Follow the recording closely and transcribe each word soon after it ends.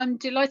I'm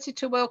delighted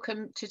to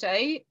welcome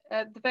today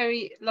the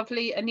very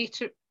lovely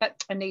Anupa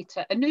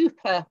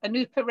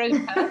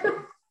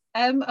Roper.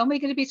 And we're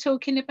going to be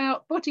talking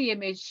about body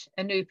image,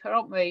 Anupa,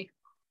 aren't we?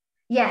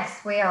 Yes,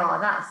 we are.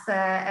 That's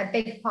a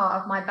big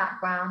part of my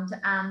background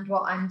and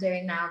what I'm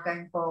doing now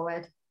going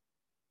forward.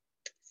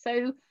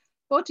 So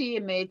body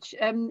image,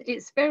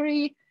 it's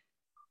very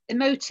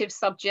emotive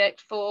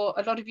subject for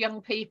a lot of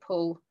young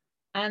people.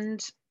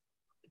 And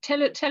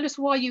tell us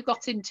why you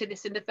got into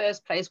this in the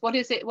first place. What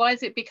is it? Why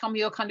has it become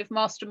your kind of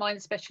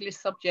mastermind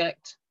specialist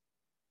subject?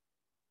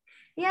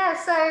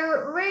 Yeah,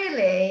 so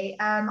really,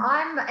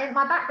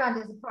 my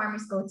background is a primary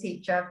school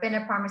teacher. I've been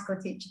a primary school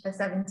teacher for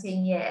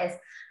 17 years.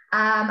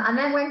 And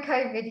then when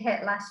COVID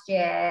hit last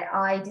year,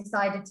 I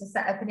decided to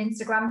set up an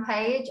Instagram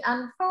page.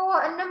 And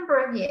for a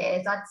number of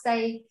years, I'd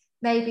say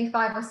maybe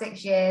 5 or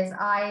 6 years,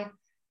 I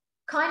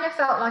kind of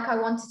felt like I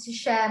wanted to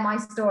share my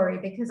story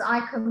because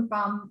I come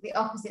from the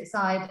opposite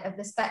side of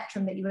the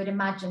spectrum that you would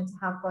imagine to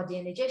have body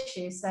image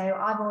issues. So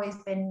I've always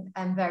been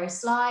very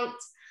slight.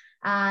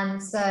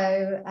 And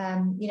so,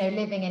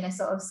 living in a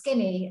sort of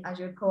skinny, as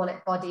you would call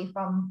it, body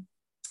from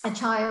a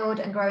child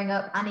and growing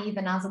up, and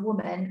even as a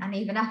woman, and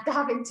even after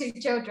having 2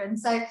 children.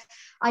 So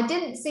I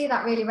didn't see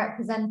that really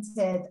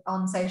represented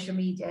on social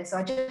media. So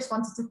I just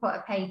wanted to put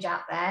a page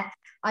out there.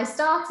 I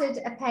started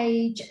a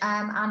page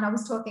and I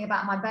was talking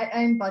about my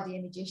own body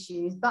image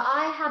issues, but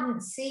I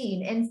hadn't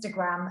seen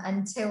Instagram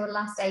until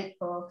last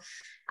April.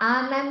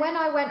 And then when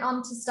I went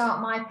on to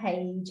start my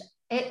page,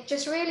 it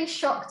just really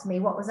shocked me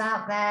what was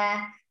out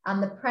there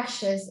and the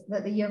pressures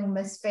that the young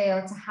must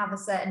feel to have a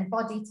certain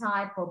body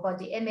type or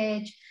body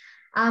image.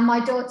 And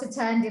my daughter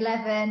turned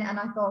 11 and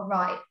I thought,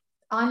 right,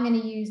 I'm going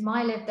to use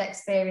my lived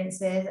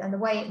experiences and the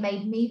way it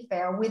made me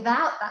feel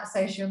without that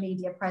social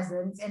media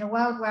presence in a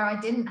world where I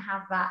didn't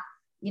have that,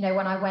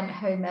 when I went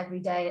home every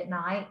day at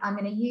night. I'm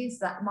going to use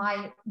that,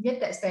 my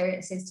lived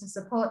experiences, to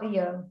support the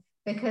young,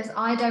 because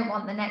I don't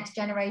want the next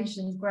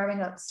generations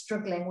growing up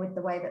struggling with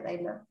the way that they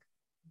look.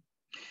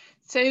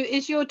 So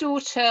is your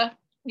daughter,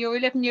 your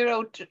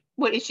 11-year-old,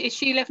 well, is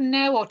she 11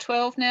 now or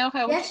 12 now?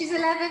 Yeah, she's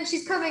 11.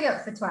 She's coming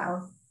up for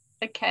 12.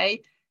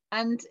 Okay.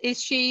 And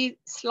is she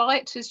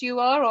slight as you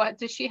are, or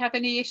does she have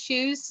any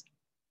issues?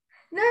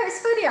 No,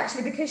 it's funny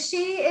actually, because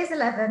she is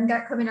 11,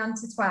 coming on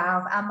to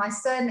 12, and my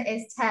son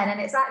is 10. And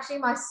it's actually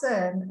my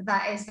son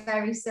that is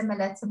very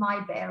similar to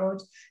my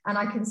build, and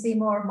I can see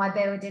more of my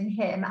build in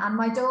him. And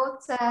my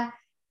daughter,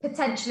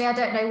 potentially, I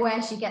don't know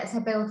where she gets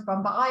her build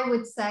from, but I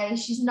would say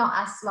she's not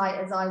as slight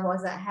as I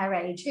was at her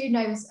age. Who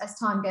knows as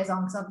time goes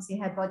on, because obviously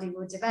her body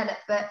will develop.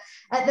 But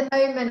at the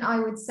moment, I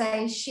would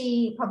say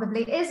she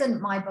probably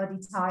isn't my body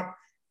type,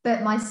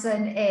 but my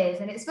son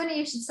is. And it's funny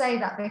you should say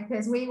that,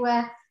 because we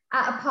were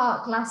at a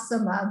park last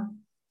summer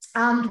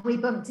and we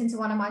bumped into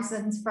one of my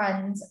son's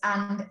friends,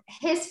 and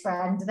his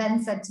friend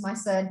then said to my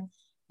son,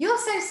 "You're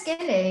so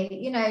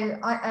skinny,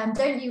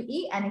 don't you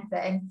eat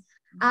anything?"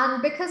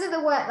 And because of the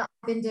work that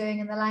I've been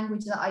doing and the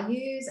language that I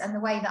use and the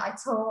way that I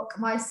talk,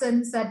 my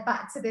son said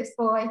back to this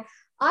boy,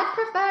 "I'd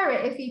prefer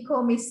it if you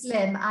call me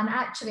slim, and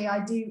actually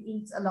I do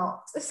eat a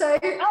lot." So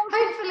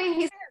hopefully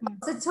he's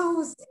got the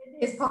tools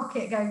in his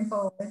pocket going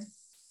forward.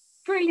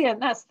 Brilliant.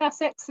 That's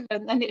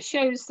excellent, and it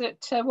shows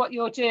that what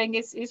you're doing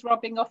is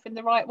rubbing off in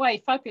the right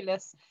way.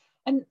 Fabulous.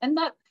 And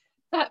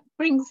that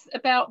brings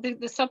about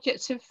the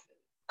subject of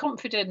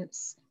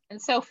confidence and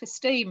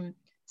self-esteem.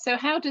 So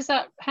how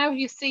have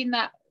you seen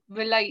that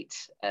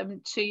relate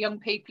to young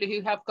people who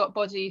have got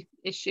body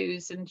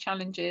issues and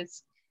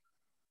challenges?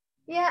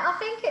 Yeah, I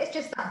think it's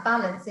just that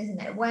balance,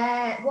 isn't it?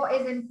 What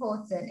is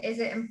important? Is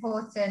it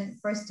important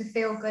for us to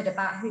feel good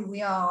about who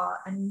we are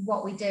and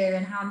what we do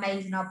and how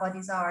amazing our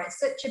bodies are? It's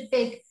such a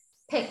big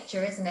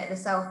picture, isn't it? The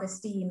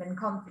self-esteem and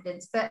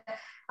confidence. But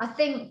I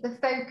think the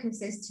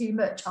focus is too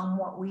much on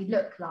what we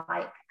look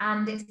like,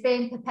 and it's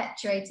being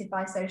perpetuated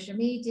by social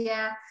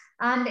media.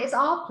 And it's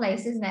our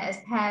place, isn't it, as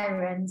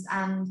parents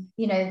and,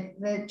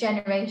 the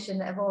generation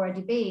that have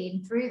already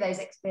been through those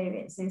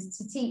experiences,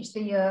 to teach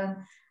the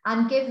young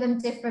and give them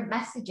different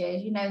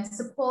messages, and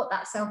support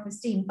that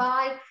self-esteem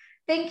by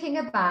thinking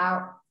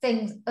about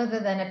things other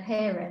than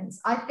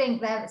appearance. I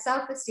think that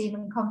self-esteem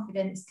and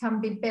confidence can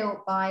be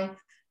built by,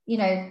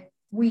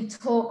 we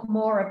talk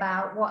more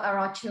about what are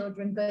our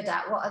children good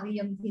at, what are the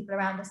young people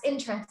around us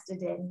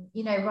interested in,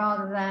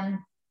 rather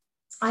than,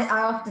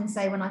 I often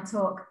say when I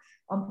talk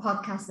on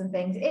podcasts and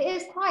things, it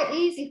is quite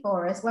easy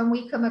for us when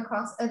we come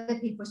across other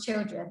people's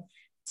children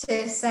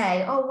to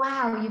say, "Oh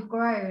wow, you've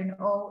grown,"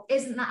 or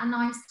 "Isn't that a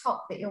nice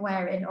top that you're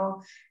wearing?"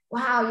 or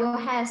 "Wow, your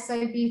hair's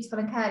so beautiful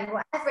and curly,"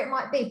 whatever it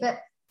might be. But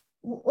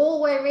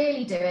all we're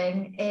really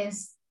doing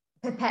is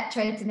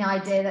perpetuating the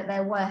idea that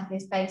their worth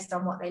is based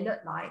on what they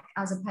look like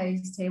as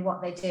opposed to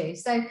what they do.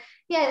 So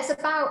yeah,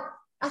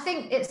 I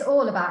think it's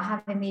all about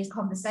having these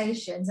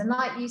conversations. And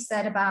like you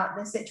said about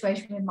the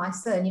situation with my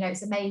son,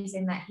 it's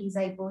amazing that he's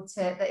able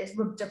to, that it's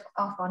rubbed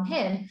off on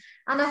him.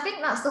 And I think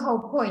that's the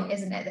whole point,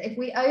 isn't it? That if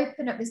we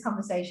open up this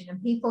conversation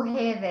and people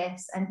hear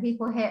this and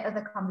people hear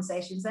other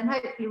conversations, then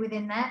hopefully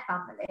within their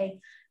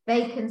family,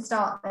 they can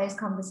start those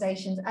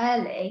conversations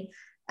early.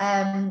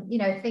 you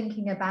know,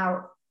 thinking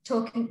about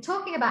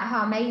talking about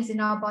how amazing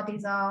our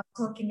bodies are,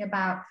 talking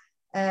about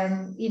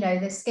you know,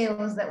 the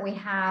skills that we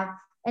have,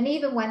 and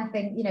even when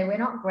things, you know, we're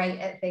not great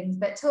at things,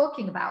 but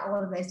talking about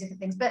all of those different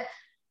things. But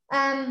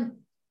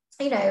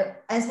you know,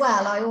 as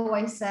well, I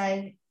always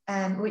say,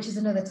 which is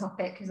another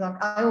topic, because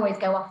I always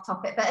go off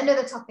topic, but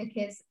another topic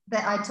is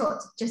that I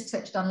just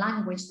touched on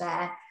language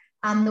there,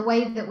 and the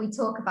way that we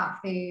talk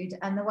about food,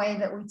 and the way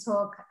that we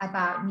talk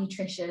about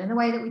nutrition, and the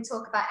way that we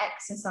talk about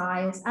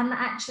exercise. And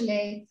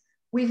actually,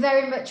 we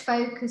very much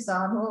focus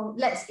on, well,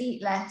 let's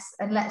eat less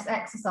and let's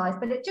exercise,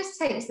 but it just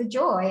takes the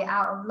joy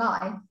out of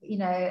life, you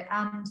know.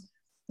 And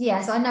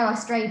yes, I know I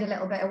strayed a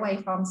little bit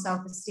away from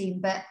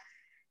self-esteem, but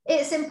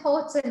it's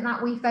important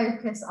that we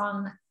focus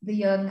on the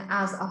young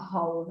as a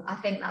whole. I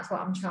think that's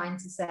what I'm trying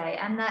to say.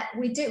 And that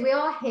we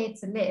are here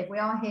to live, we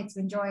are here to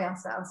enjoy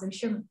ourselves. So we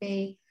shouldn't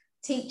be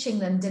teaching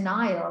them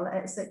denial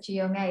at such a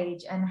young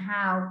age, and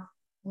how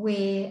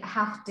we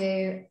have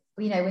to,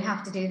 you know, we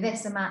have to do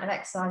this amount of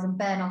exercise and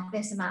burn off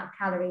this amount of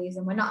calories,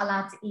 and we're not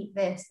allowed to eat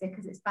this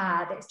because it's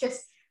bad. It's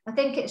just, I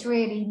think it's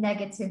really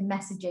negative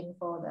messaging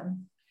for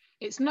them.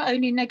 It's not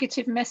only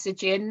negative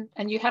messaging,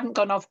 and you haven't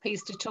gone off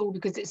piece at all,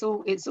 because it's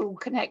all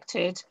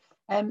connected.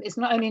 It's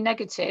not only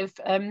negative,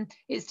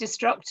 it's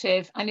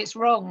destructive, and it's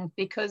wrong,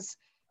 because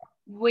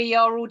we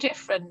are all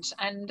different,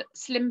 and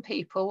slim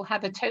people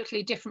have a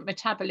totally different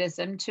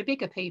metabolism to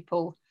bigger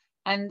people.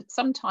 And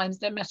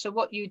sometimes, no matter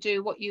what you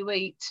do, what you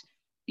eat,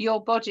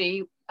 your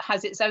body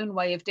has its own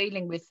way of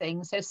dealing with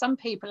things. So some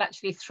people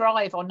actually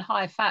thrive on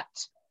high fat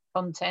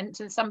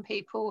content, and some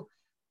people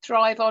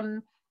thrive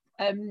on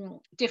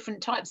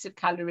different types of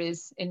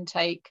calories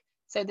intake.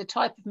 So the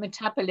type of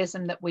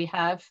metabolism that we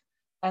have,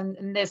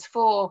 and there's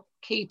 4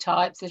 key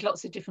types, there's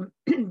lots of different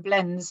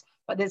blends,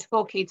 but there's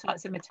 4 key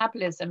types of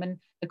metabolism. And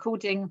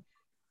according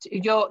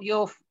to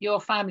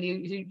your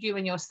family, you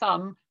and your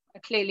son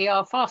clearly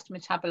are fast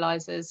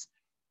metabolizers.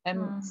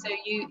 So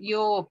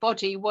your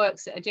body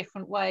works at a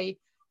different way.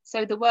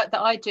 So the work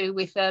that I do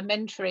with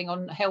mentoring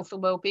on health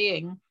and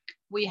well-being,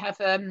 we have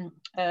a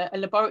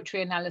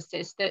laboratory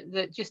analysis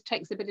that just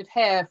takes a bit of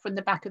hair from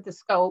the back of the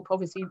scalp.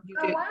 Obviously, you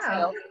do it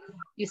yourself.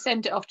 You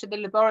send it off to the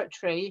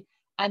laboratory,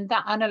 and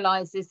that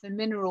analyzes the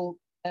mineral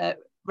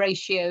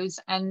ratios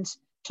and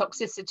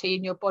toxicity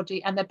in your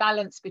body, and the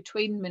balance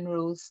between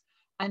minerals.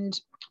 And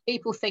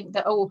people think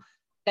that, oh,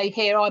 they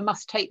hear, I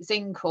must take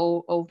zinc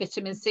or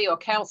vitamin C or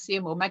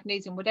calcium or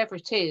magnesium, whatever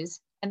it is,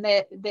 and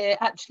they're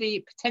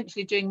actually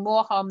potentially doing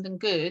more harm than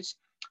good,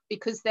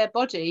 because their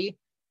body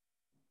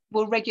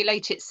will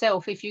regulate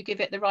itself if you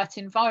give it the right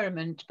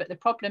environment. But the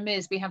problem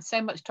is, we have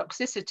so much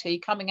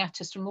toxicity coming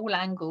at us from all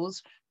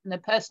angles, from the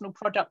personal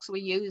products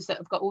we use that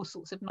have got all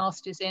sorts of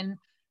nasties in,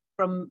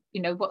 from,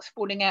 you know, what's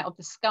falling out of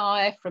the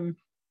sky, from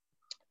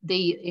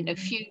the, you know,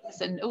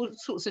 fumes and all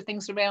sorts of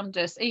things around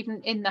us,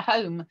 even in the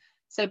home.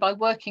 So by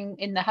working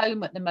in the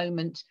home at the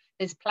moment,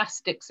 there's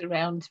plastics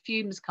around,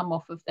 fumes come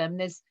off of them,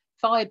 there's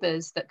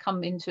fibers that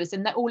come into us,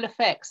 and that all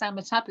affects our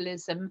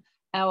metabolism.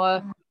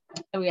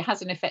 It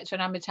has an effect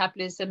on our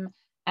metabolism,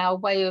 our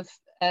way of,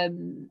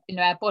 you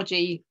know, our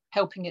body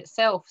helping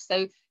itself.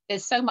 So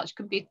there's so much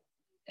can be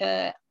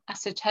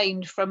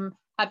ascertained from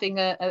having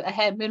a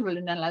hair mineral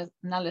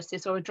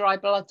analysis or a dry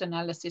blood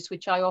analysis,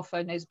 which I offer,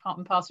 and is part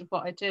and parcel of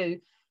what I do.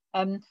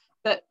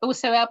 But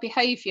also our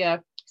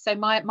behaviour. So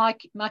my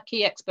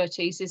key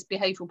expertise is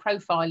behavioural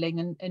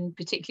profiling, and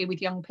particularly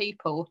with young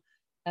people.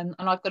 And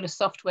I've got a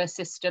software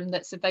system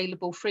that's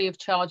available free of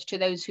charge to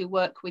those who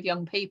work with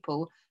young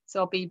people. So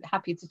I'll be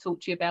happy to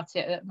talk to you about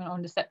it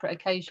on a separate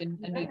occasion.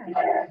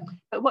 Yeah.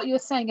 But what you're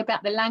saying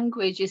about the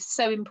language is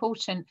so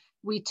important.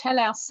 We tell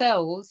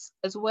ourselves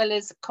as well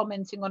as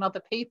commenting on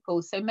other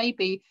people. So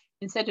maybe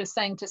instead of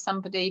saying to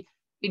somebody,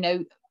 you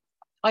know,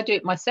 I do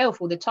it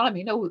myself all the time,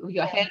 you know,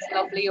 your hair's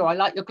lovely, or I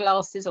like your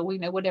glasses, or, you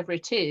know, whatever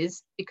it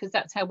is, because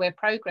that's how we're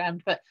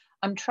programmed. But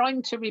I'm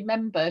trying to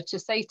remember to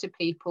say to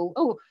people,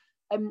 oh,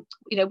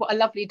 you know, what a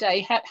lovely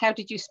day. How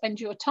did you spend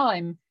your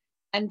time?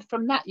 And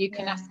from that, you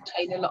can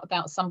ascertain a lot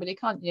about somebody,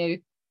 can't you?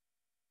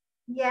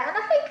 Yeah, and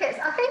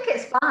I think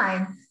it's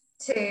fine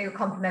to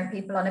compliment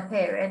people on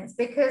appearance,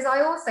 because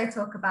I also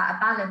talk about a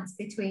balance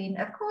between,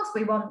 of course,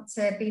 we want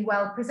to be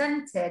well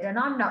presented, and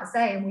I'm not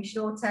saying we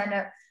should all turn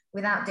up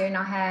without doing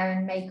our hair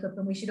and makeup,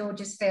 and we should all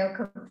just feel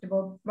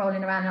comfortable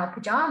rolling around in our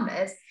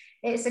pajamas.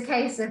 It's a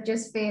case of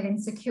just feeling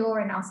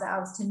secure in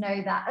ourselves, to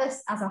know that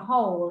us as a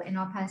whole, in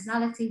our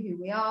personality,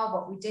 who we are,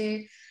 what we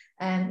do,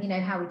 you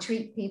know, how we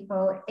treat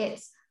people,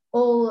 it's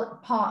all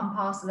part and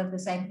parcel of the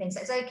same thing. So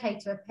it's okay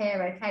to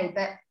appear okay,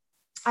 but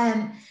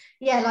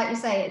yeah, like you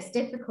say, it's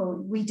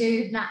difficult. We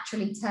do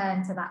naturally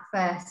turn to that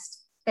first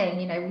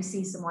thing, you know, we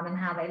see someone and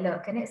how they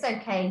look, and it's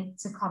okay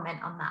to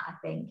comment on that, I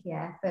think.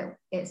 Yeah, but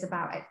it's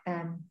about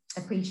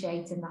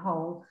appreciating the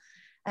whole.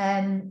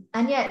 And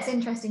yeah, it's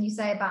interesting you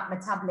say about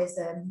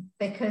metabolism,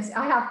 because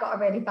I have got a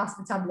really fast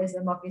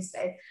metabolism,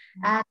 obviously,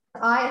 and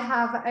I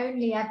have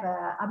only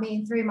ever, I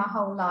mean, through my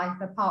whole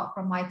life, apart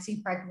from my 2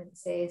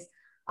 pregnancies,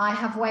 I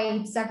have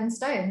weighed 7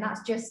 stone.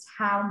 That's just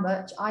how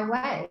much I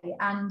weigh.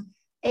 And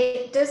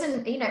it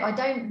doesn't, I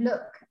don't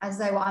look as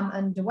though I'm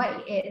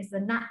underweight. It is the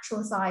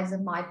natural size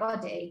of my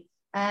body.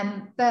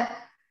 But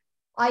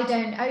I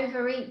don't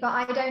overeat, but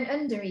I don't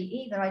undereat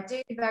either. I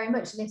do very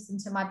much listen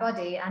to my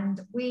body, and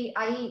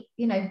I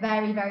eat,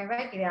 very, very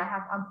regularly.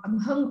 I'm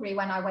hungry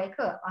when I wake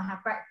up. I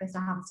have breakfast,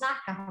 I have a snack,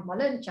 I have my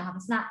lunch, I have a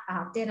snack, I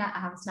have dinner, I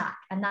have a snack,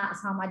 and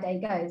that's how my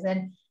day goes.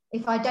 And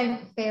if I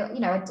don't feel,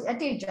 I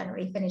do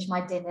generally finish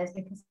my dinners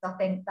because I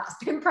think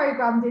that's been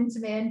programmed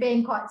into me. And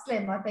being quite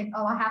slim, I think,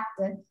 oh, I have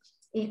to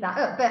eat that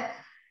up. But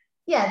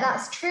yeah,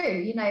 that's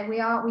true.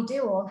 We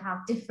do all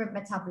have different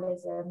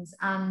metabolisms,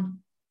 and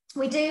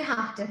we do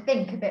have to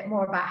think a bit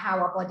more about how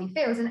our body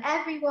feels. And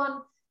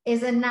everyone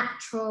is a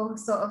natural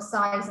sort of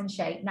size and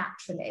shape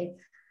naturally.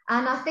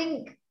 And I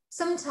think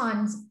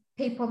sometimes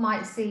people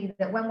might see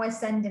that when we're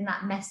sending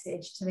that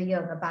message to the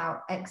young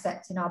about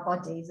accepting our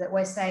bodies, that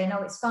we're saying,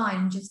 oh, it's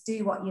fine, just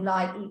do what you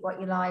like, eat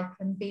what you like,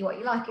 and be what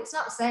you like. It's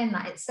not saying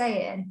that. It's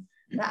saying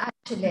that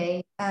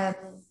actually it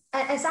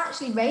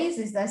actually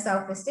raises their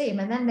self-esteem,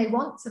 and then they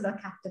want to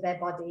look after their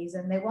bodies,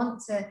 and they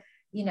want to,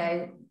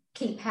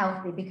 keep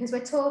healthy, because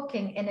we're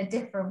talking in a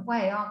different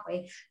way, aren't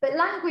we? But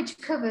language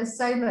covers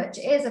so much.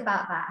 It is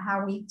about that,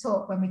 how we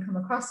talk when we come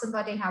across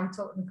somebody, how we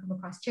talk when we come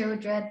across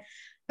children.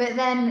 But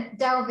then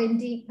delving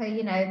deeper,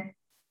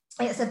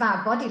 it's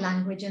about body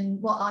language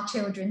and what our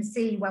children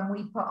see when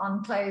we put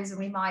on clothes, and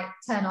we might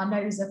turn our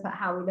nose up at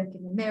how we look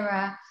in the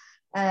mirror.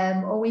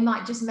 Or we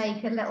might just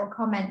make a little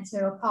comment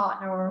to a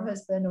partner or a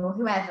husband or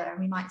whoever, and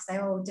we might say,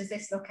 oh, does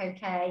this look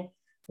okay?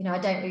 I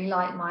don't really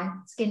like my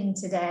skin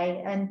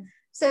today. And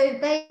so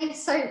they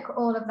soak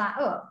all of that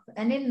up,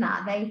 and in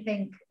that they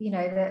think,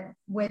 that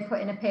we're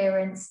putting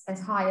appearance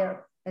as high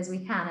up as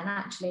we can, and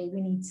actually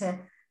we need to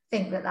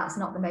think that that's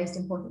not the most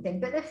important thing.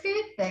 But the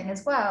food thing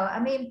as well,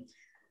 I mean,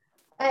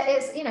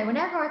 it's,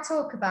 whenever I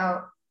talk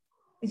about,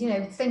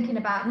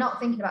 not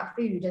thinking about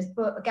food as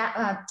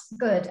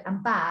good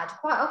and bad,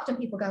 quite often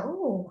people go,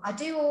 oh, I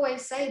do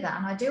always say that,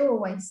 and I do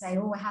always say,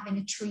 oh, we're having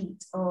a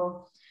treat,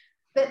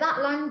 but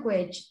that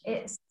language,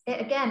 it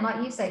again,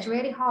 like you say, it's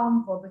really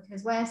harmful,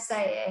 because we're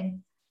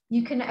saying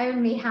you can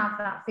only have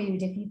that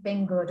food if you've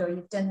been good or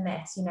you've done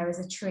this, as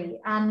a treat.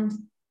 And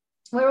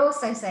we're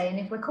also saying,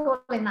 if we're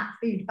calling that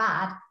food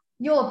bad,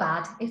 you're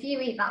bad. If you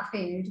eat that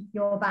food,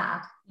 you're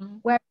bad. Mm-hmm.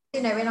 Whereas,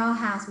 in our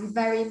house, we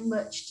very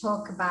much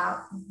talk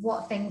about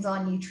what things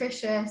are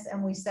nutritious,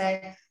 and we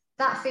say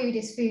that food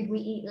is food we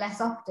eat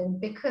less often,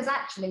 because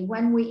actually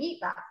when we eat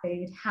that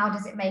food, how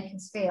does it make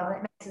us feel?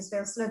 It makes us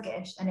feel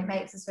sluggish, and it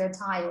makes us feel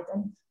tired,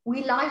 and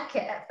we like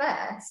it at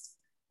first,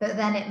 but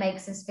then it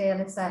makes us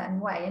feel a certain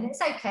way. And it's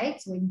okay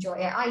to enjoy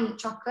it. I eat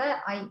chocolate,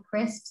 I eat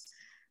crisps,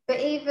 but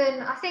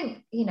even, I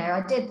think,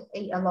 I did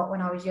eat a lot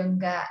when I was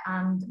younger,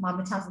 and my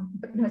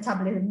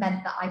metabolism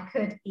meant that I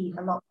could eat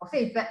a lot more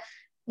food. But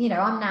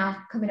I'm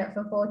now coming up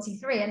for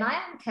 43, and I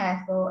am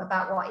careful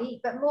about what I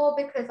eat, but more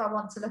because I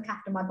want to look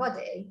after my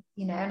body,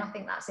 and I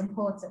think that's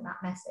important,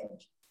 that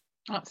message.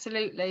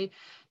 Absolutely.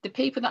 The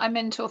people that I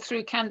mentor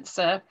through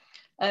cancer,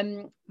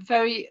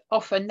 very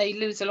often they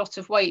lose a lot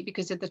of weight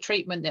because of the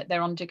treatment that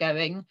they're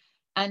undergoing.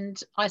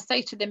 And I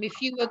say to them,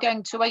 if you were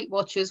going to Weight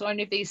Watchers or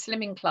any of these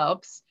slimming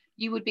clubs,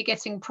 you would be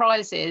getting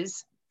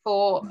prizes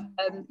for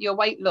your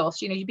weight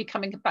loss. You'd be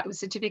coming back with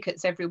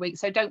certificates every week.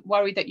 So don't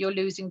worry that you're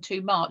losing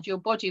too much. Your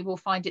body will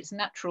find its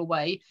natural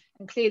way.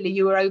 And clearly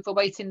you were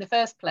overweight in the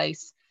first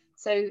place.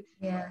 So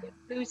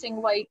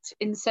losing weight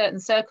in certain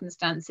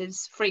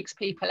circumstances freaks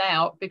people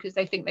out, because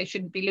they think they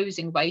shouldn't be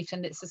losing weight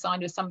and it's a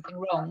sign of something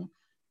wrong,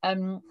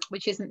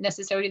 which isn't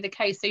necessarily the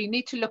case. So you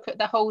need to look at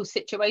the whole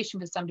situation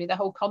for somebody, the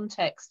whole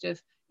context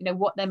of,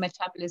 what their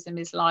metabolism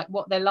is like,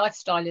 what their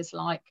lifestyle is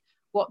like,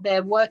 what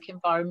their work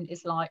environment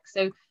is like.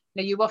 So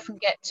you often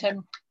get,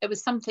 there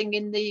was something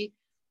in the,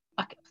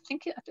 I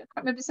can't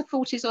remember if it's the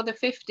 40s or the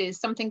 50s,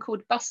 something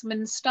called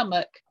busman's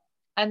stomach.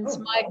 And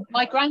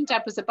my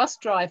granddad was a bus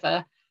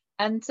driver,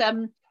 and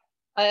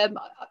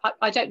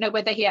I don't know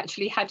whether he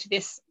actually had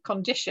this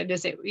condition,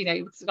 as it,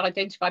 was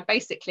identified.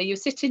 Basically, you're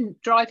sitting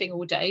driving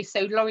all day,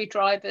 so lorry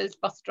drivers,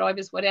 bus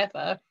drivers,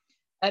 whatever.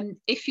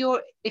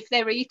 If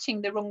they're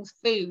eating the wrong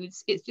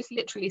foods, it's just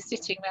literally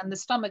sitting around the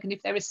stomach. And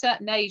if they're a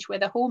certain age where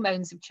the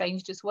hormones have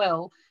changed as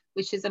well,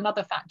 which is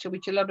another factor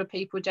which a lot of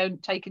people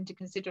don't take into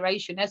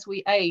consideration. As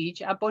we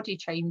age, our body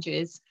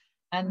changes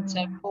and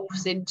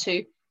morphs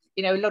into,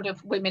 a lot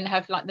of women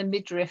have like the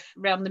midriff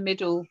around the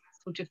middle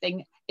sort of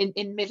thing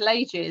in middle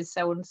ages,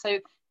 so on. So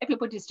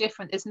everybody's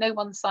different. There's no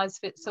one size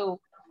fits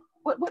all.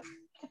 What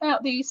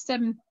about these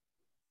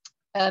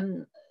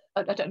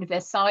I don't know if they're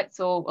sites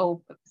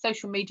or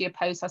social media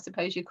posts, I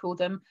suppose you call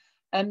them.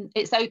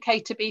 It's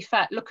okay to be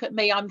fat. Look at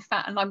me, I'm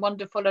fat and I'm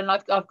wonderful, and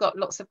I've got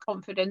lots of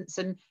confidence,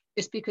 and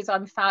just because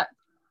I'm fat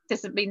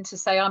doesn't mean to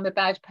say I'm a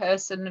bad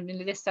person. I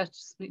mean,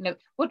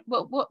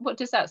 what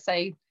does that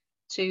say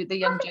to the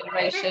young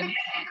generation?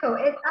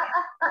 difficult.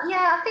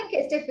 Yeah, I think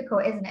it's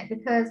difficult, isn't it?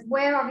 Because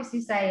we're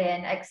obviously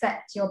saying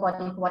accept your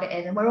body for what it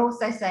is, and we're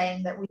also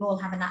saying that we all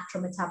have a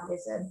natural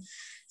metabolism.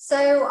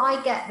 So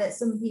I get that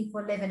some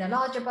people live in a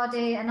larger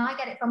body, and I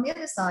get it from the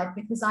other side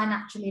because I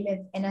naturally live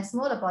in a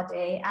smaller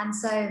body. And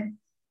so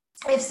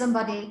if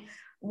somebody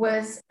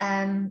was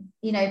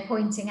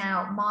pointing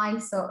out my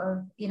sort of,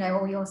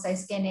 oh, you're so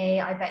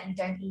skinny, I bet you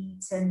don't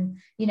eat, and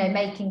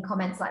making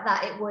comments like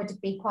that, it would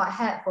be quite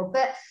hurtful.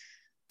 But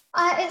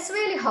it's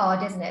really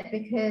hard, isn't it?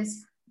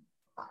 Because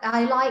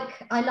I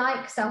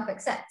like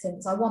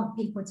self-acceptance. I want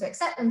people to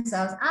accept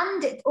themselves,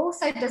 and it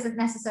also doesn't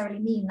necessarily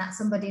mean that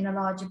somebody in a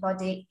larger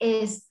body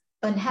is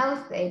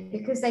unhealthy,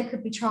 because they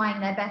could be trying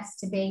their best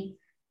to be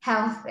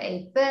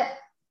healthy. But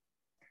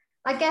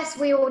I guess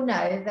we all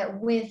know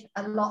that with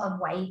a lot of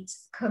weight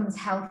comes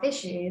health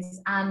issues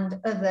and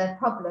other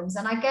problems.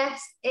 And I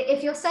guess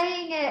if you're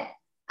saying it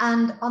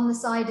and on the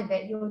side of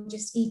it you're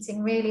just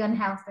eating really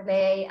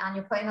unhealthily and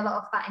you're putting a lot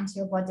of fat into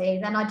your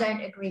body, then I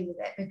don't agree with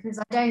it, because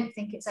I don't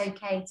think it's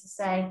okay to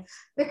say,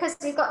 because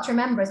you've got to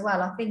remember as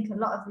well, I think a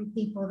lot of the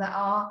people that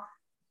are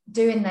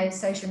doing those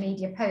social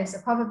media posts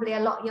are probably a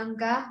lot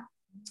younger,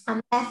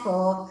 and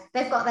therefore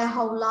they've got their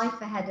whole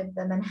life ahead of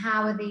them, and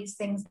how are these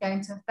things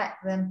going to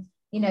affect them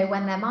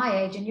when they're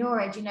my age and your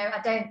age?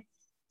 I don't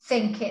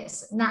think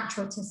it's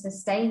natural to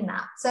sustain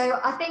that. So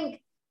I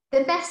think the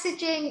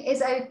messaging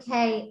is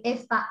okay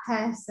if that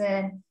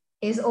person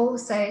is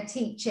also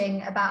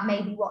teaching about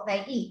maybe what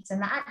they eat,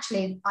 and that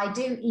actually I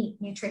do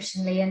eat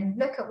nutritionally, and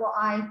look at what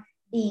I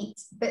eat,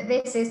 but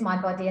this is my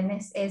body, and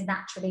this is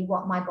naturally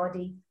what my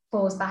body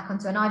falls back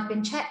onto, and I've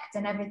been checked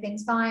and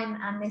everything's fine,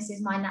 and this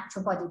is my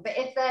natural body. But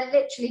if they're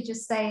literally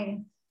just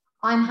saying,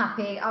 I'm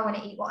happy, I want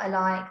to eat what I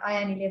like,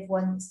 I only live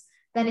once,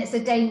 then it's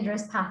a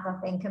dangerous path, I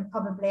think, and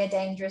probably a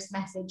dangerous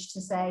message to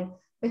say,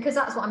 because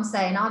that's what I'm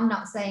saying. I'm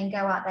not saying go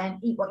out there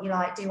and eat what you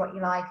like, do what you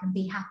like, and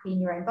be happy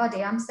in your own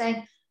body. I'm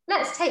saying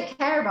let's take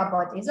care of our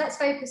bodies. Let's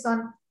focus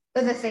on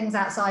other things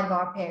outside of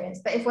our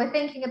appearance. But if we're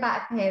thinking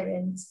about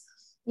appearance,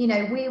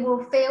 we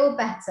will feel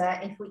better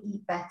if we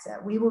eat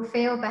better. We will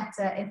feel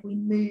better if we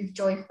move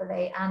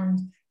joyfully. And,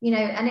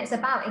 and it's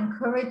about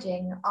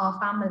encouraging our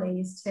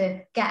families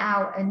to get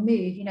out and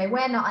move.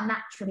 We're not a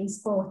naturally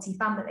sporty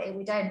family.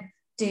 We don't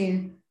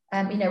do,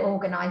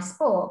 organized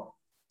sport.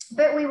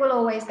 But we will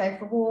always go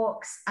for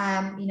walks.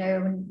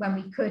 When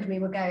we could, we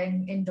were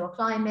going indoor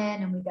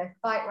climbing, and we go for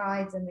bike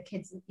rides, and the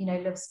kids,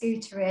 love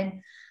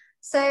scootering.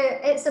 So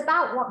it's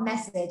about what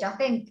message. I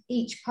think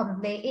each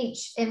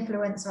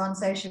influencer on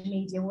social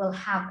media will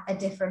have a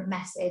different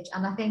message.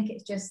 And I think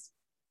it's just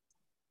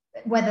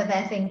whether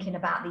they're thinking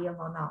about the young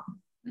or not.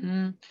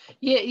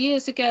 Yeah,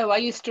 years ago, I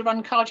used to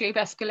run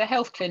cardiovascular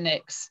health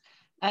clinics.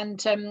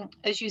 And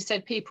as you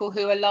said, people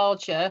who are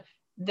larger,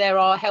 there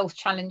are health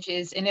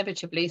challenges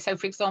inevitably. So,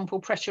 for example,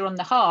 pressure on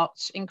the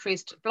heart,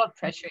 increased blood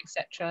pressure,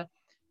 etc.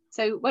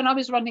 So when I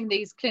was running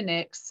these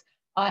clinics,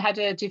 I had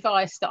a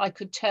device that I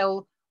could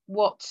tell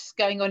what's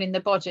going on in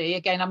the body.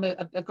 Again, I'm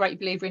a great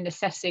believer in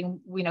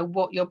assessing,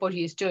 what your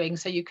body is doing,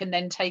 so you can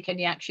then take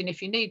any action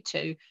if you need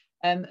to,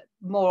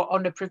 more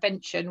on a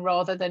prevention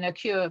rather than a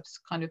cure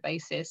kind of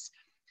basis.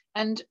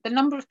 And the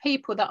number of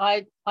people that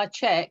I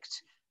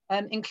checked,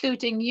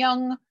 including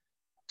young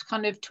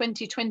kind of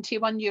 20,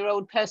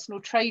 21-year-old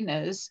personal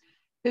trainers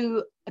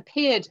who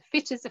appeared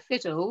fit as a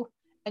fiddle,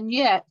 and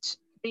yet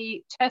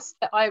the test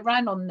that I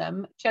ran on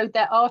them showed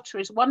their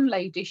arteries. One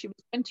lady, she was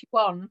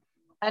 21,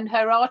 and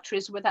her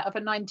arteries were that of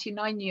a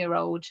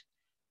 99-year-old.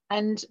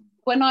 And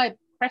when I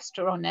pressed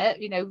her on it,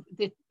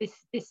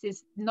 this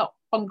is not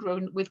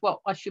congruent with what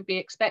I should be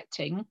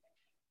expecting.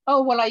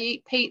 Oh, well, I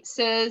eat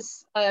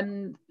pizzas,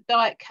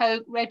 Diet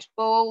Coke, Red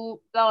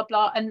Bull, blah,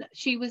 blah. And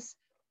she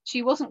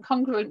wasn't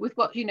congruent with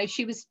what,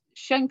 she was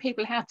showing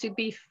people how to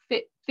be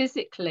fit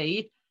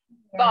physically,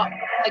 but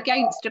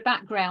against a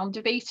background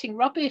of eating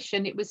rubbish.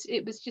 And it was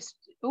just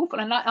awful.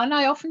 And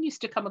I often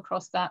used to come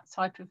across that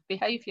type of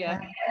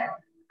behavior.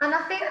 And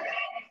I think,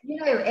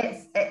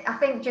 I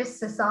think just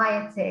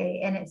society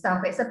in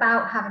itself, it's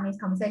about having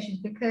these conversations,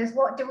 because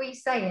what do we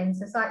say in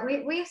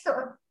society? We sort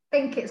of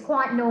think it's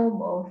quite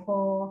normal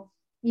for,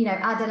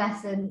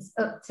 adolescents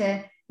up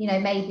to,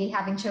 maybe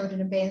having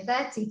children and being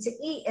 30 to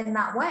eat in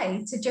that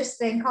way, to just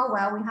think, oh,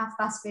 well, we have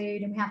fast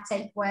food and we have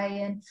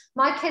takeaway. And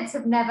my kids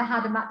have never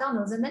had a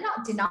McDonald's, and they're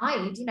not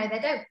denied,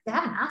 they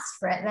haven't asked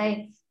for it.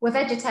 They were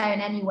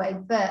vegetarian anyway,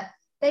 but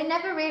they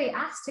never really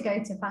asked to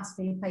go to fast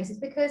food places,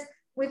 because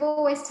we've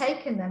always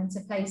taken them to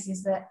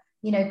places that,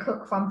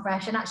 cook from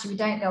fresh. And actually, we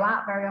don't go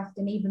out very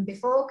often, even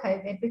before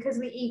COVID, because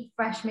we eat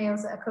fresh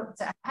meals that are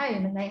cooked at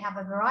home, and they have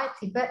a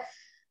variety. But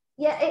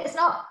yeah, it's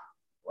not,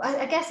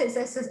 I guess it's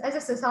as a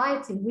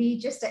society, we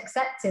just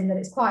accepting that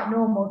it's quite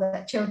normal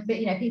that children,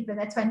 people in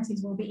their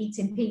 20s will be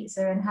eating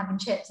pizza and having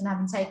chips and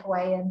having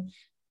takeaway, and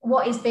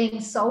what is being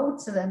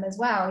sold to them as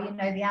well,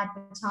 the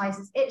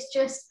advertisers. It's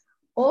just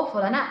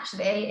awful. And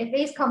actually, if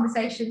these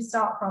conversations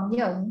start from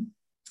young,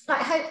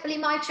 like, hopefully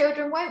my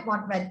children won't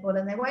want Red Bull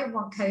and they won't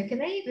want Coke.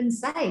 And they even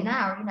say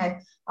now,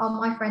 oh,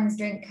 my friends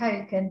drink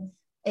Coke, and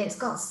it's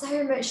got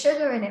so much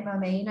sugar in it,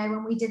 mummy, you know,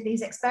 when we did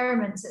these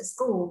experiments at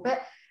school.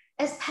 But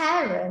as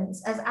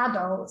parents, as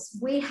adults,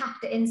 we have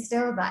to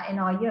instill that in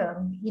our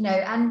young, you know.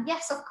 And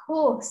yes, of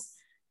course,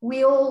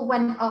 we all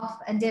went off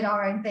and did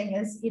our own thing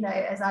as, you know,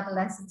 as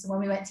adolescents. And when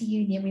we went to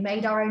uni, we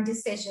made our own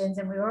decisions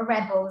and we were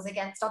rebels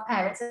against our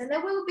parents. And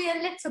there will be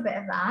a little bit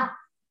of that,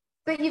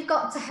 but you've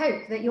got to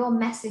hope that your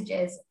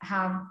messages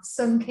have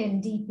sunk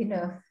in deep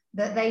enough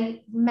that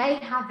they may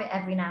have it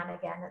every now and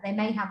again, that they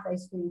may have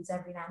those foods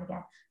every now and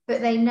again, but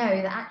they know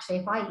that actually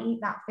if I eat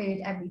that food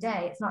every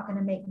day, it's not going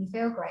to make me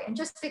feel great. And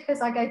just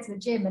because I go to the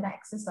gym and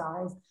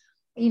exercise,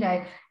 you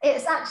know,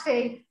 it's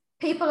actually,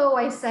 people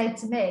always say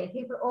to me,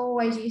 people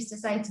always used to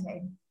say to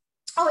me,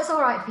 oh, it's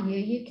all right for you,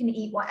 you can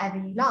eat whatever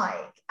you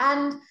like.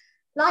 And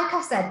like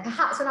I said,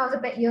 perhaps when I was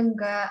a bit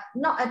younger,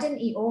 I didn't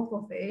eat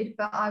awful food,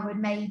 but I would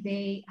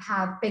maybe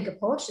have bigger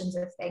portions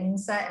of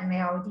things. Certainly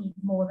I would eat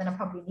more than I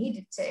probably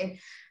needed to.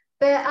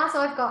 But as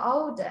I've got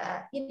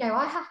older, you know,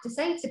 I have to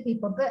say to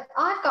people, but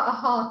I've got a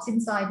heart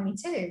inside me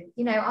too.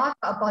 You know, I've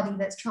got a body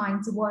that's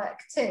trying to work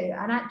too.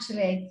 And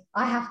actually,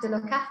 I have to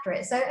look after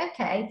it. So,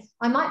 okay,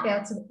 I might be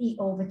able to eat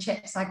all the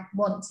chips I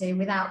want to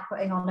without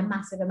putting on a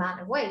massive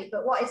amount of weight.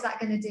 But what is that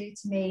going to do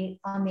to me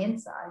on the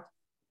inside?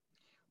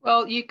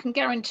 Well, you can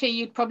guarantee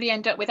you'd probably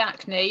end up with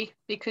acne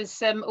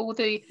because all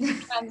the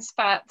trans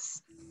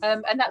fats,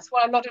 and that's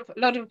why a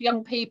lot of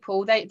young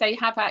people they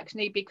have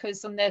acne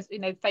because on their, you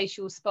know,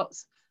 facial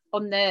spots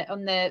on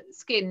their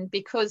skin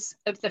because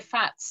of the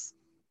fats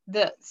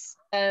that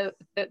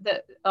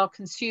are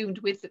consumed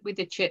with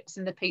the chips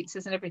and the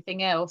pizzas and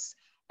everything else.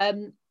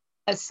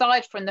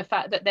 Aside from the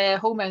fact that their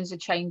hormones are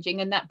changing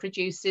and that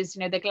produces,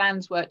 you know, their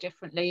glands work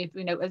differently,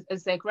 you know,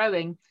 as they're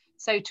growing.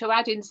 So to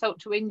add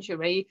insult to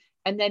injury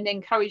and then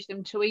encourage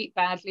them to eat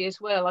badly as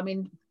well. I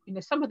mean, you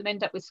know, some of them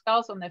end up with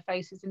scars on their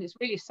faces, and it's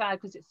really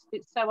sad because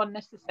it's so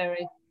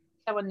unnecessary.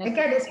 So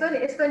unnecessary.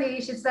 Again, it's funny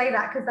you should say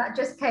that because that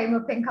just came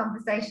up in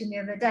conversation the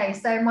other day.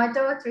 So my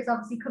daughter is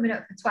obviously coming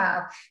up for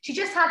 12. She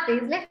just had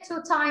these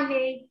little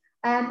tiny,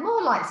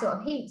 more like sort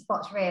of heat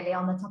spots really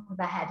on the top of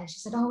her head. And she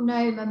said, oh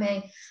no,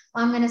 mummy,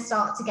 I'm going to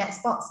start to get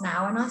spots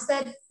now. And I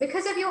said,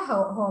 because of your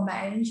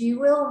hormones, you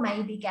will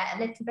maybe get a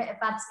little bit of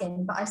bad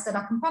skin. But I said,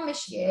 I can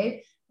promise you,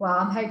 well,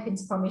 I'm hoping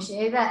to promise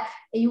you that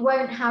you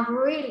won't have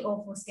really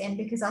awful skin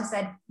because I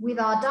said with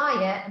our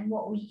diet and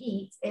what we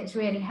eat, it's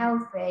really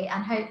healthy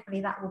and hopefully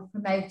that will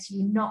promote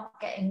you not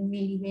getting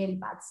really, really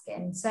bad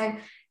skin. So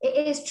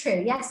it is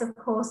true. Yes, of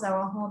course, there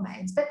are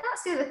hormones, but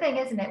that's the other thing,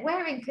 isn't it?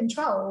 We're in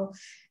control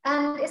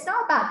and it's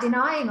not about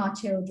denying our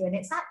children.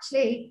 It's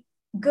actually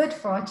good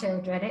for our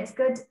children. It's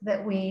good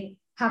that we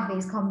have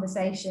these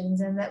conversations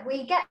and that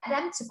we get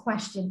them to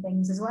question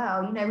things as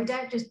well. You know, we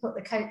don't just put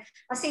the Coke.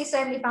 I see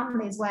so many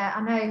families where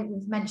I know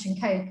we've mentioned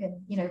Coke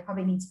and, you know,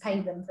 probably need to pay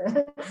them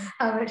for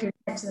how much we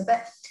mention them,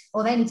 but,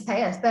 or they need to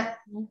pay us, but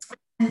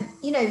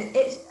you know,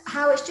 it's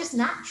how it's just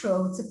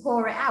natural to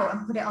pour it out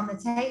and put it on the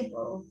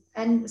table.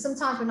 And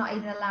sometimes we're not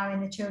even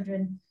allowing the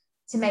children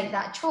to make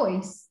that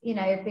choice, you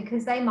know,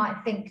 because they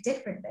might think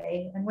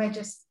differently and we're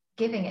just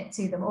giving it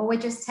to them, or we're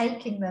just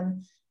taking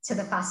them to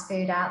the fast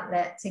food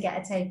outlet to get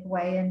a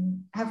takeaway.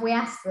 And have we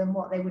asked them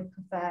what they would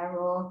prefer,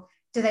 or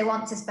do they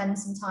want to spend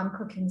some time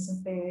cooking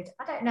some food?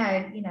 I don't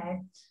know. You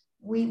know,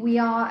 we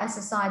are a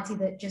society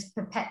that just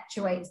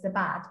perpetuates the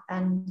bad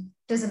and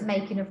doesn't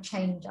make enough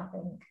change, I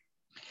think.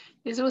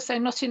 There's also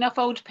not enough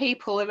old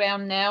people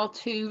around now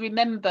to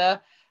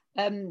remember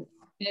you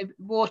know,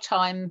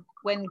 wartime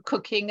when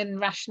cooking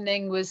and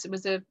rationing was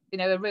a, you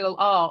know, a real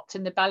art,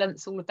 and the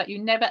balance, all of that. You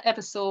never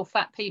ever saw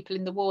fat people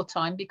in the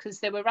wartime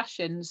because there were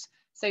rations.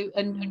 So,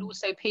 and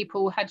also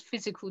people had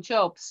physical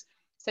jobs.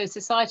 So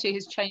society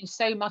has changed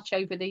so much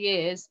over the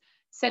years.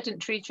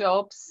 Sedentary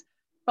jobs,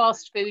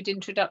 fast food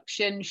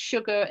introduction,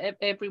 sugar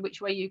every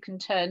which way you can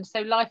turn.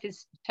 So life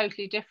is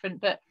totally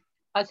different. But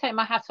I take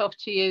my hat off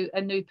to you,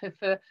 Anupa,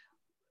 for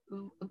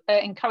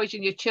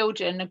encouraging your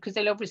children, because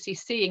they're obviously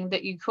seeing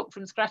that you cook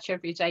from scratch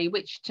every day,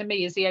 which to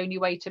me is the only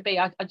way to be.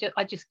 I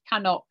just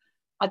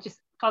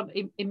can't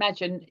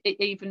imagine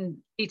even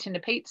eating a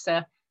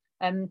pizza.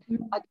 I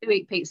do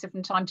eat pizza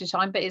from time to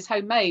time, but it's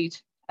homemade.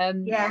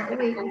 Yeah,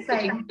 good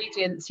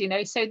ingredients, you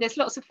know. So there's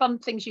lots of fun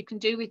things you can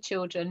do with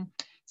children.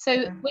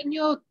 So when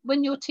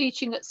you're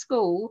teaching at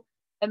school,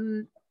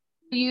 do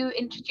you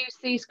introduce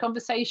these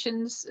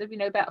conversations, you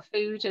know, about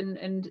food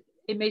and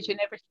image and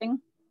everything?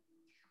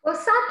 Well,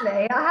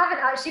 sadly, I haven't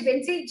actually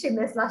been teaching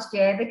this last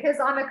year because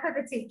I'm a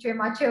cover teacher in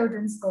my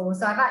children's school.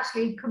 So I've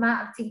actually come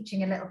out of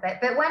teaching a little bit.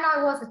 But when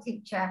I was a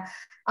teacher,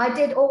 I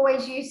did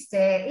always used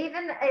to,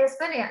 even it was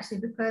funny actually,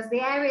 because the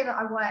area that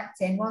I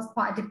worked in was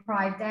quite a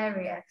deprived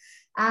area.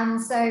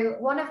 And so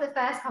one of the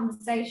first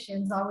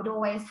conversations I would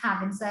always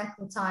have in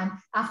circle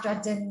time after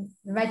I'd done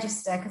the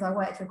register, because I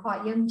worked with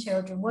quite young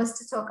children, was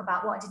to talk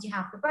about what did you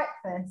have for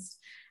breakfast?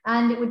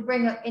 And it would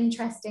bring up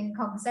interesting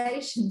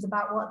conversations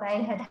about what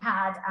they had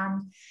had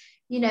and,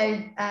 you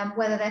know,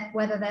 whether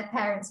their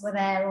parents were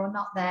there or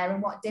not there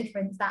and what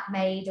difference that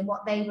made and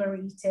what they were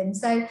eating.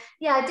 So,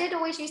 yeah, I did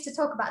always used to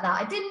talk about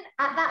that. I didn't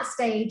at that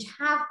stage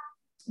have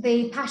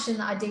the passion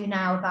that I do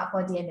now about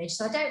body image.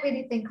 So I don't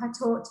really think I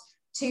talked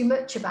too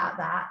much about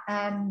that,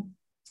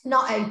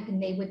 not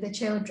openly with the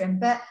children,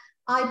 but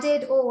I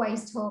did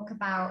always talk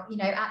about, you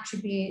know,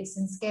 attributes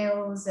and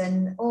skills,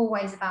 and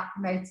always about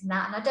promoting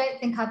that. And I don't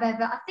think I've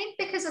ever, I think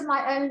because of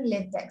my own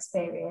lived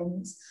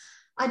experience,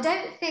 I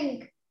don't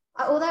think,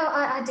 although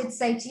I did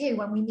say to you,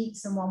 when we meet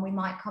someone, we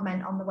might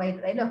comment on the way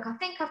that they look. I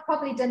think I've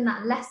probably done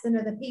that less than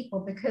other people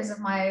because of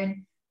my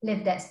own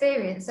lived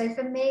experience. So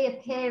for me,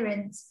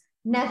 appearance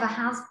never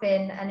has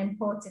been an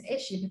important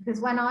issue,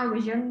 because when I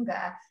was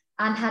younger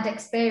and had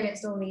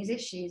experienced all these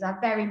issues, I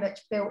very much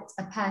built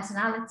a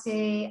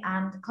personality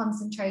and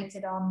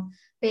concentrated on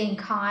being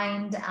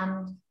kind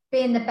and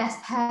being the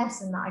best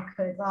person that I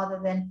could,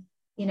 rather than,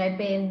 you know,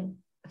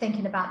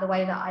 thinking about the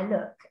way that I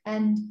look.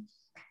 And,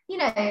 you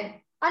know,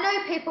 I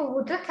know people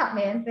would look at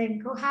me and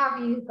think, well, how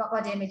have you got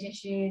body image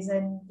issues?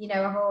 And, you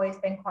know, I've always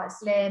been quite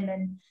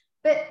slim.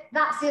 But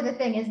that's the other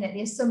thing, isn't it?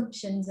 The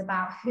assumptions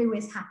about who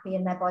is happy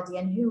in their body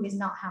and who is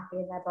not happy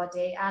in their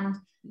body. And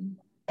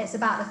it's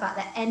about the fact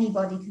that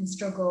anybody can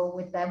struggle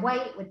with their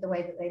weight, with the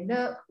way that they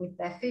look, with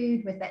their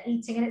food, with their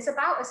eating. And it's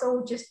about us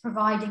all just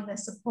providing the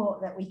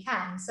support that we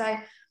can. So,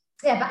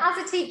 yeah, but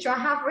as a teacher, I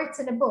have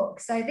written a book.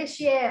 So this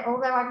year,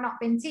 although I've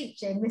not been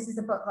teaching, this is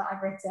a book that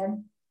I've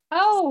written.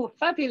 Oh,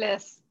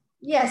 fabulous.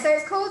 Yeah, so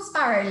it's called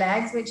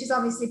Sparrowlegs, which is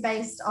obviously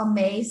based on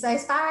me. So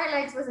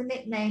Sparrowlegs was a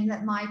nickname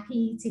that my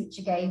PE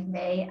teacher gave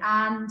me,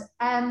 and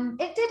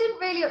it didn't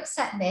really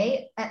upset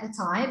me at the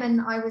time. And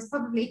I was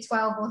probably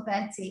 12 or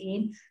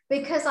 13,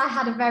 because I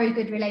had a very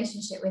good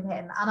relationship with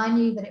him, and I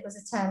knew that it was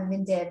a term of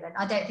endearment.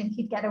 I don't think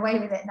he'd get away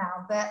with it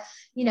now, but,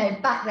 you know,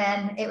 back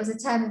then it was a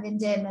term of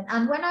endearment.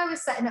 And when I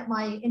was setting up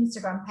my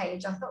Instagram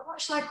page, I thought,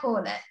 what shall I call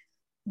it?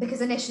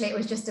 Because initially it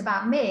was just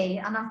about me,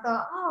 and I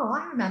thought, oh,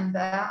 I remember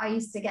I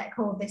used to get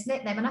called this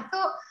nickname, and I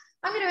thought,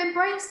 I'm going to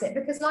embrace it,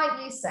 because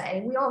like you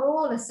say, we are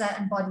all a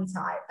certain body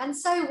type, and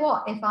so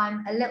what if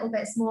I'm a little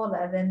bit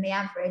smaller than the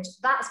average?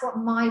 That's what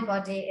my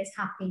body is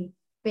happy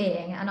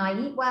being, and I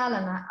eat well,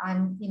 and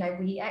I'm, you know,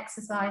 we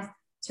exercise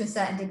to a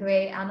certain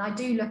degree, and I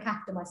do look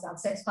after myself,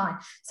 so it's fine.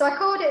 So I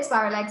called it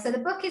Sparrowlegs. So the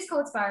book is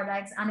called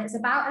Sparrowlegs, and it's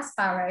about a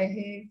sparrow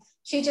who,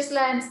 she just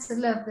learns to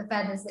love the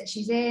feathers that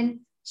she's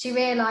in. She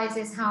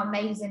realizes how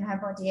amazing her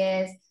body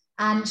is,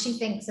 and she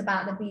thinks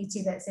about the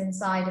beauty that's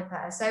inside of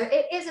her. So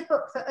it is a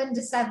book for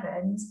under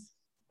sevens,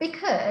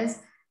 because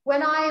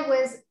when I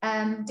was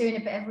doing a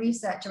bit of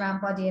research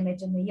around body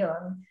image in the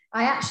young,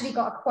 I actually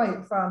got a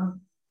quote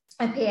from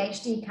a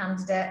PhD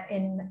candidate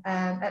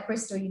at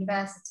Bristol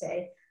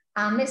University.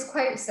 And this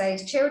quote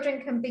says,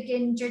 children can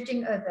begin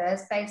judging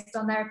others based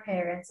on their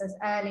appearance as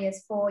early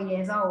as 4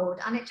 years old.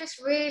 And it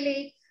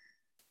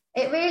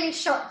really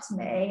shocked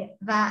me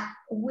that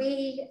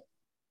we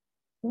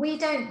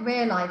don't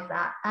realize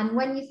that. And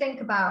when you think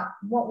about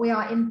what we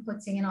are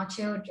inputting in our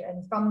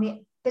children,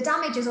 from the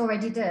damage is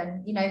already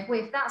done. You know,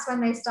 if that's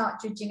when they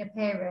start judging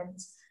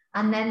appearance,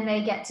 and then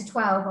they get to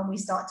 12 and we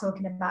start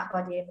talking about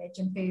body image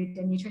and food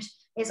and nutrition,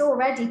 it's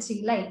already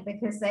too late,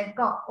 because they've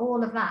got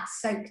all of that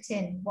soaked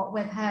in, what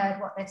we've heard,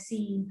 what they've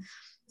seen.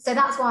 So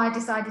that's why I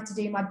decided to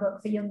do my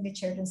book for younger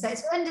children. So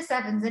it's for under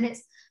sevens, and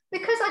it's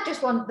because I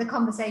just want the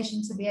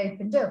conversation to be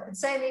opened up. And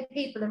so many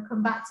people have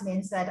come back to me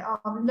and said, oh,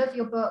 I love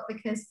your book,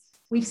 because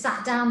we've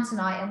sat down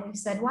tonight and we've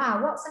said,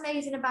 wow, what's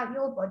amazing about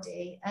your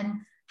body? And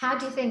how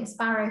do you think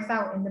Sparrow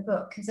felt in the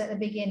book? Because at the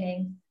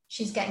beginning,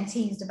 she's getting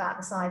teased about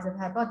the size of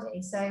her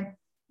body. So,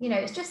 you know,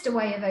 it's just a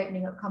way of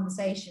opening up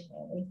conversation,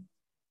 really.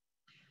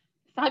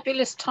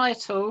 Fabulous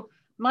title.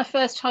 My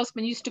first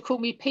husband used to call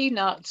me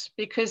Peanut,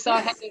 because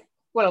I had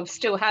well,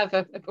 still have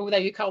although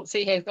you can't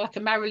see here, like a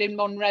Marilyn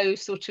Monroe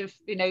sort of,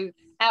 you know,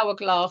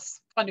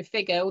 hourglass kind of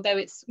figure, although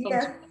it's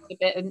gone a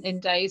bit in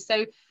days.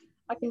 So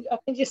I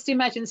can just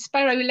imagine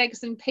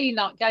Sparrowlegs and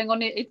Peanut going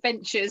on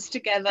adventures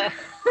together.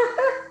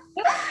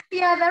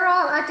 Yeah, there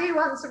are. I do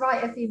want to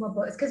write a few more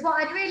books, because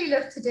what I'd really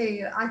love to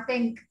do, I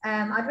think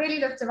I'd really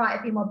love to write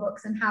a few more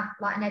books and have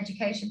like an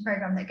education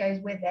program that goes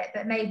with it,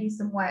 but maybe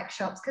some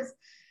workshops, because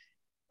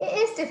it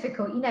is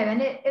difficult, you know,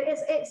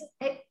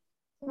 and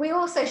we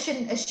also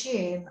shouldn't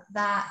assume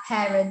that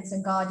parents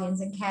and guardians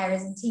and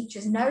carers and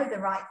teachers know the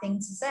right thing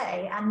to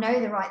say and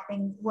know the right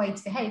way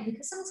to behave,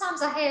 because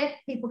sometimes I hear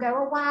people go,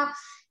 oh wow,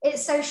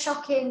 it's so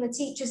shocking, the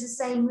teachers are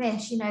saying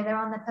this, you know, they're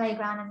on the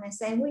playground and they're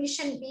saying, well, you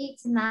shouldn't be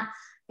eating that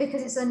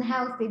because it's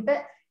unhealthy.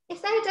 But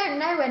if they don't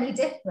know any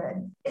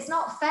different, it's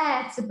not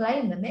fair to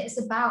blame them.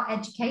 It's about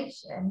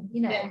education,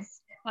 you know.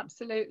 Yes,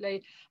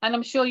 absolutely. And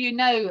I'm sure you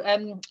know,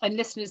 and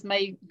listeners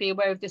may be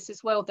aware of this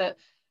as well, that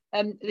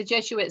the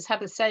Jesuits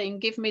have a saying,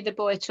 give me the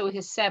boy till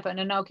he's 7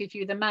 and I'll give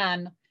you the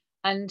man.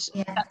 And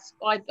that's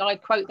I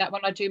quote that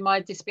when I do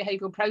my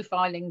behavioural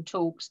profiling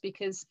talks,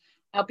 because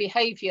our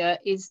behaviour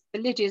is, the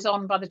lid is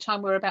on by the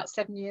time we're about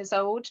 7 years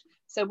old.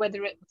 So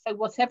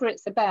whatever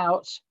it's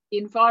about, the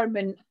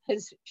environment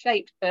has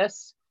shaped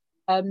us,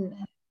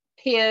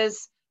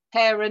 peers,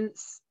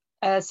 parents,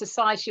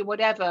 society,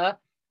 whatever,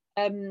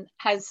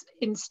 has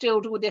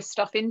instilled all this